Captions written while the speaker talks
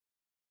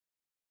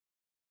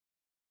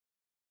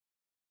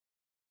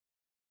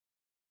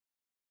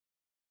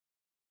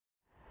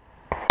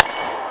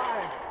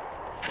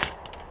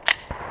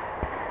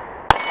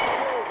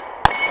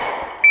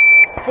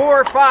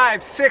4,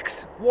 5,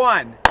 6,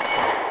 1.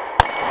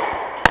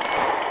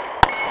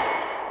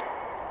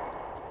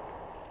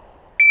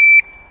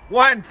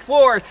 1,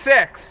 4,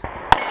 6.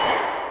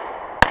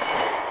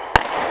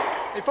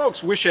 Hey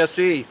folks, Wish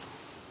SE.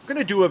 I'm going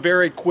to do a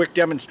very quick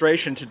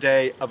demonstration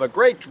today of a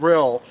great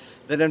drill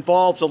that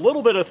involves a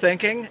little bit of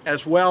thinking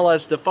as well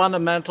as the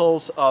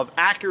fundamentals of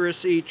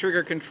accuracy,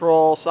 trigger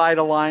control, sight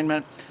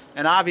alignment,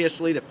 and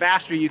obviously the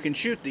faster you can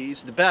shoot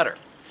these, the better.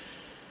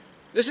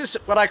 This is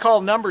what I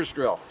call numbers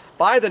drill,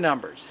 by the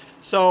numbers.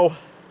 So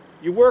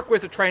you work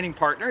with a training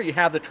partner, you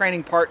have the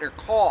training partner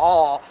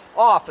call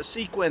off a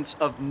sequence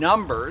of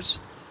numbers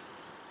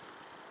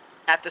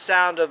at the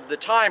sound of the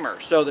timer.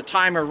 So the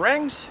timer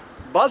rings,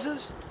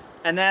 buzzes,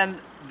 and then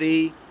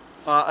the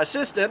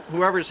assistant,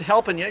 whoever's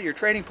helping you, your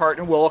training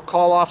partner, will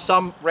call off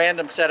some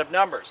random set of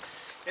numbers.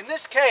 In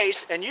this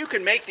case, and you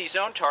can make these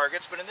own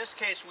targets, but in this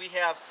case we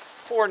have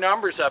 4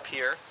 numbers up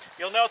here.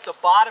 You'll note the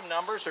bottom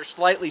numbers are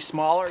slightly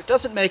smaller. It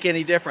doesn't make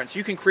any difference.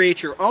 You can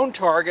create your own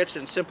targets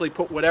and simply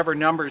put whatever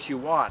numbers you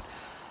want.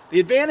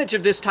 The advantage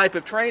of this type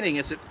of training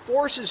is it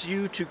forces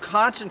you to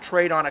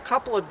concentrate on a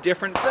couple of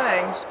different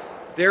things,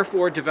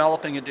 therefore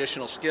developing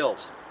additional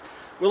skills.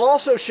 We'll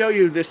also show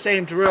you the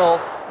same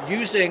drill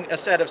using a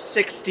set of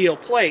 6 steel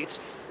plates,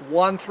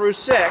 1 through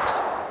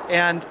 6,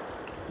 and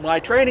my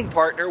training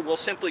partner will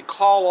simply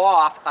call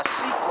off a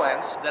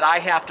sequence that I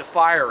have to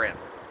fire in.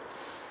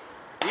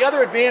 The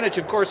other advantage,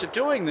 of course, of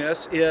doing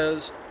this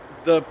is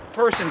the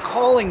person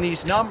calling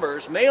these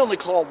numbers may only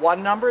call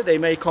 1 number, they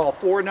may call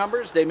 4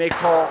 numbers, they may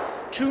call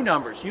 2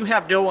 numbers. You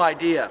have no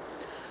idea.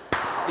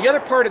 The other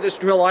part of this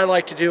drill I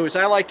like to do is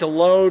I like to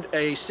load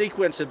a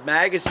sequence of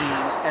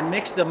magazines and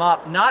mix them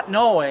up, not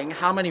knowing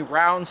how many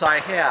rounds I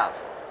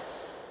have.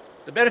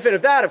 The benefit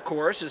of that, of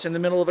course, is in the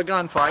middle of a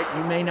gunfight,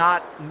 you may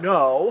not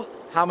know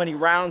how many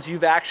rounds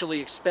you've actually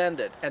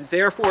expended, and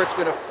therefore it's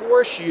going to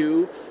force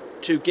you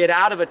to get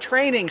out of a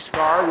training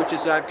scar, which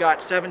is I've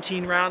got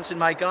 17 rounds in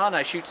my gun,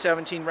 I shoot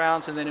 17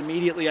 rounds, and then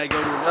immediately I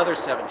go to another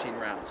 17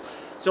 rounds.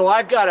 So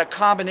I've got a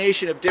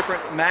combination of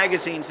different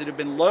magazines that have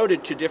been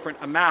loaded to different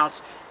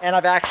amounts, and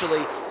I've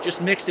actually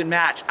just mixed and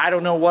matched. I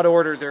don't know what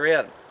order they're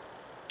in.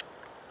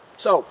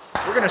 So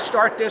we're going to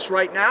start this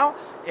right now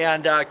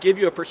and give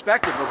you a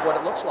perspective of what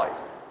it looks like.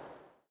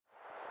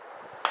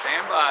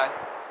 Stand by.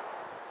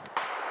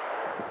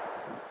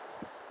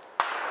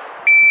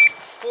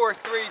 4,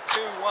 3,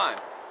 2, 1.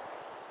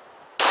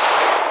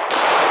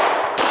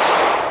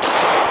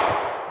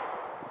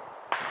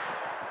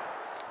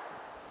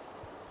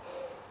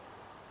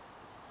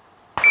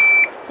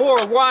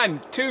 4,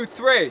 1, 2,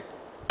 3.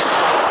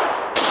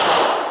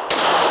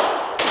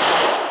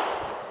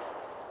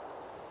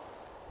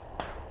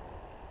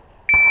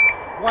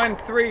 1,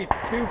 3,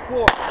 2,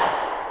 4.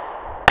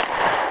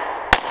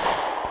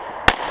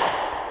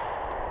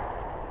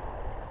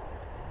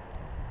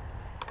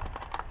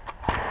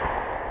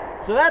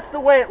 So that's the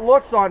way it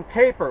looks on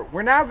paper.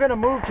 We're now going to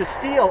move to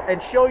steel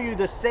and show you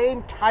the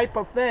same type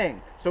of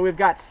thing. So we've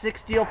got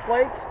 6 steel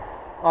plates.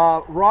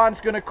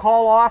 Ron's going to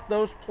call off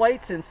those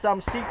plates in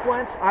some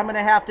sequence. I'm going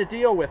to have to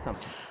deal with them.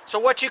 So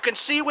what you can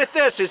see with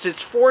this is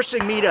it's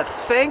forcing me to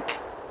think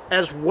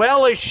as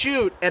well as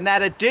shoot, and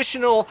that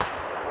additional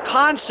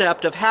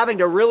concept of having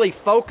to really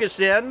focus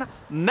in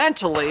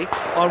mentally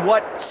on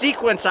what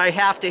sequence I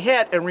have to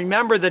hit and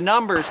remember the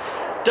numbers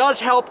does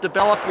help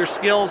develop your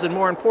skills and,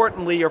 more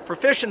importantly, your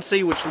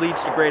proficiency, which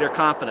leads to greater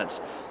confidence.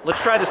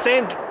 Let's try the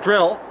same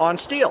drill on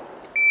steel.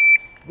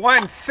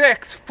 1,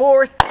 6,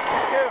 4, 2.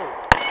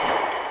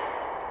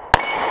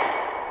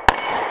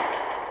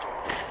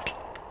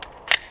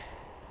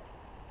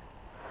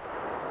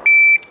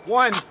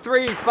 1,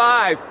 3,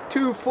 5,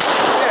 2, 4, 6.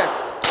 1, 3,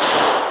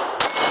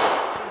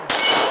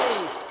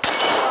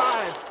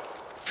 5,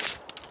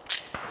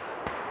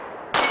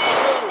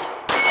 2,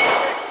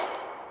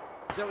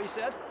 6. Is that what you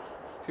said?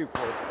 2,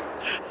 4,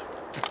 6.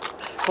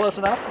 Close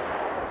enough?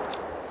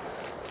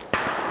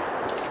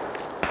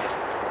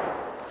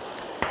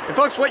 And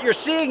folks, what you're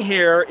seeing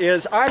here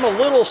is I'm a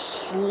little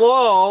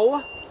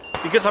slow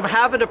because I'm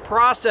having to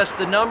process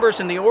the numbers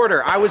in the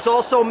order. I was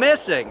also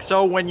missing,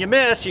 so when you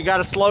miss, you got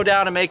to slow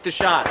down and make the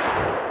shots.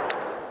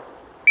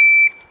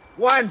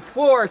 1,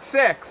 4,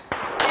 6.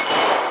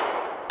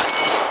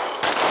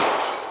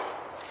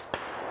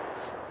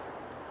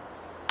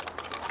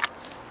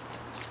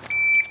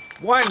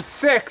 1,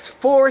 6,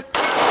 4, 2.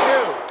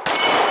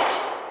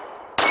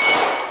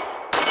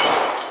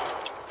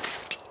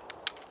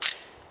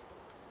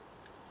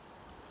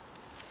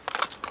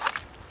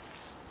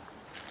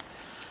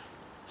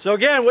 So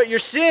again, what you're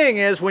seeing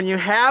is when you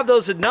have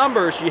those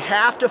numbers, you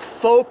have to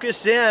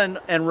focus in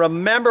and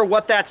remember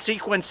what that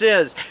sequence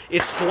is.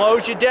 It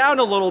slows you down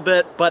a little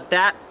bit, but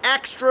that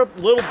extra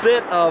little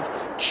bit of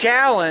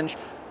challenge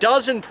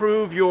does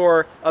improve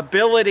your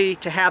ability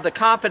to have the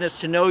confidence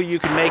to know you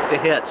can make the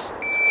hits.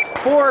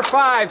 4,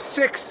 5,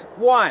 6,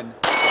 1.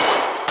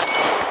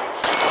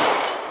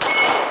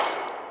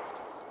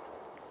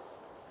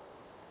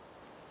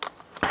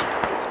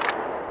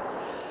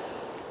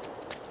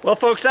 Well,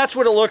 folks, that's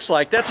what it looks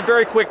like. That's a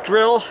very quick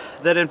drill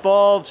that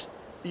involves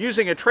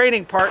using a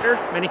training partner.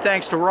 Many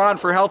thanks to Ron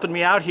for helping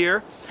me out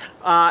here.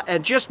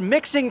 And just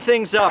mixing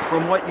things up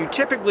from what you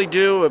typically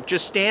do of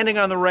just standing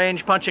on the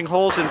range punching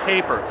holes in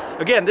paper.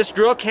 Again, this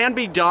drill can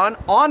be done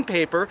on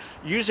paper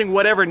using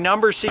whatever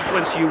number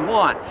sequence you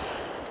want.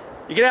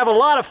 You can have a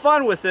lot of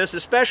fun with this,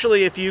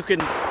 especially if you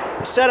can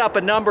set up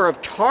a number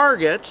of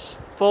targets,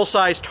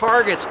 full-size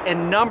targets,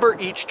 and number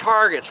each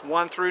targets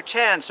 1 through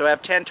 10, so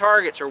have 10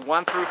 targets, or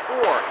 1 through 4.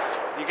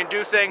 You can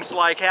do things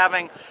like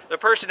having the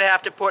person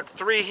have to put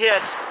 3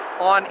 hits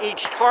on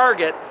each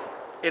target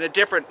in a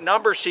different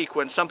number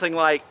sequence, something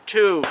like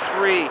 2,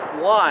 3,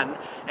 1,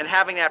 and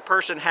having that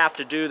person have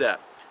to do that.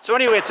 So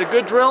anyway, it's a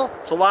good drill,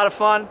 it's a lot of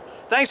fun.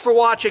 Thanks for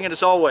watching, and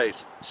as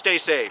always, stay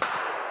safe.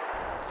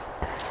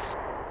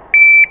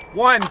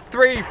 1,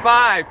 3,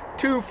 5,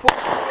 2, 4, 6.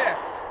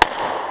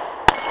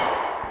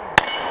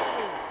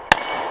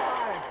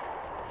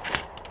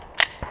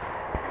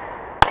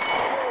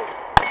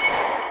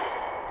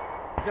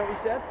 Is that what you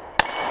said?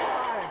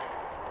 5,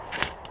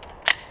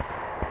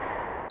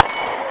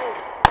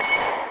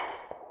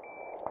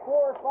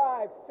 4,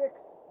 5, 6,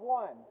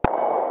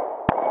 1.